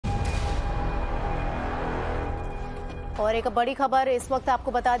और एक बड़ी खबर इस वक्त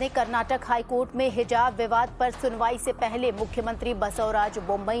आपको बता दें, कर्नाटक हाई कोर्ट में हिजाब विवाद पर सुनवाई से पहले मुख्यमंत्री बसवराज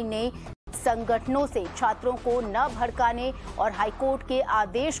बोम्मई ने संगठनों से छात्रों को न भड़काने और हाईकोर्ट के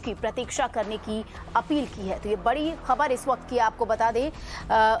आदेश की प्रतीक्षा करने की अपील की है। तो ये बड़ी खबर इस वक्त की आपको बता दें,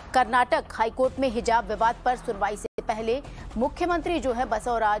 कर्नाटक हाईकोर्ट में हिजाब विवाद पर सुनवाई से पहले मुख्यमंत्री जो है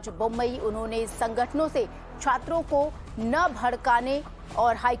बसवराज बोम्मई, उन्होंने संगठनों से छात्रों को न भड़काने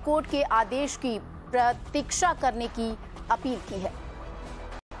और हाईकोर्ट के आदेश की प्रतीक्षा करने की अपील की है।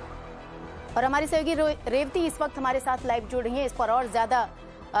 और हमारी सहयोगी रेवती इस वक्त हमारे साथ लाइव जुड़ रही हैं। इस पर और ज्यादा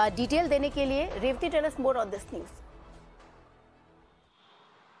डिटेल देने के लिए Revati, tell us more on this news.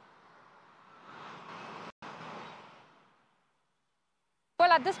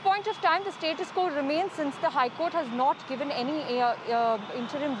 Well, at this point of time, the status quo remains since the High Court has not given any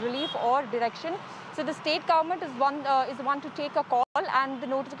interim relief or direction. So the state government is the one to take a call, and the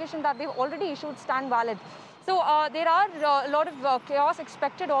notification that they've already issued stand valid. So there are a lot of chaos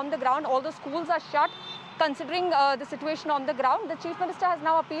expected on the ground. All the schools are shut. Considering the situation on the ground, the Chief Minister has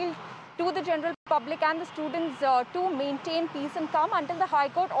now appealed to the general public and the students to maintain peace and calm until the High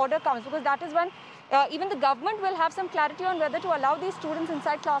Court order comes, because that is when even the government will have some clarity on whether to allow these students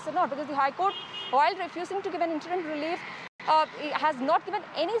inside class or not, because the High Court, while refusing to give an interim relief, has not given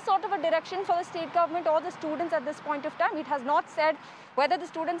any sort of a direction for the state government or the students at this point of time. It has not said whether the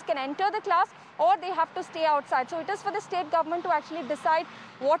students can enter the class or they have to stay outside. So it is for the state government to actually decide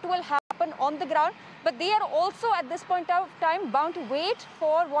what will happen on the ground. But they are also at this point of time bound to wait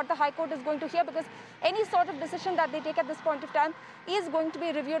for what the High Court is going to hear, because any sort of decision that they take at this point of time is going to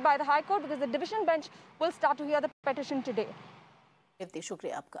be reviewed by the High Court, because the division bench will start to hear the petition today.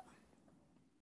 शुक्रिया आपका।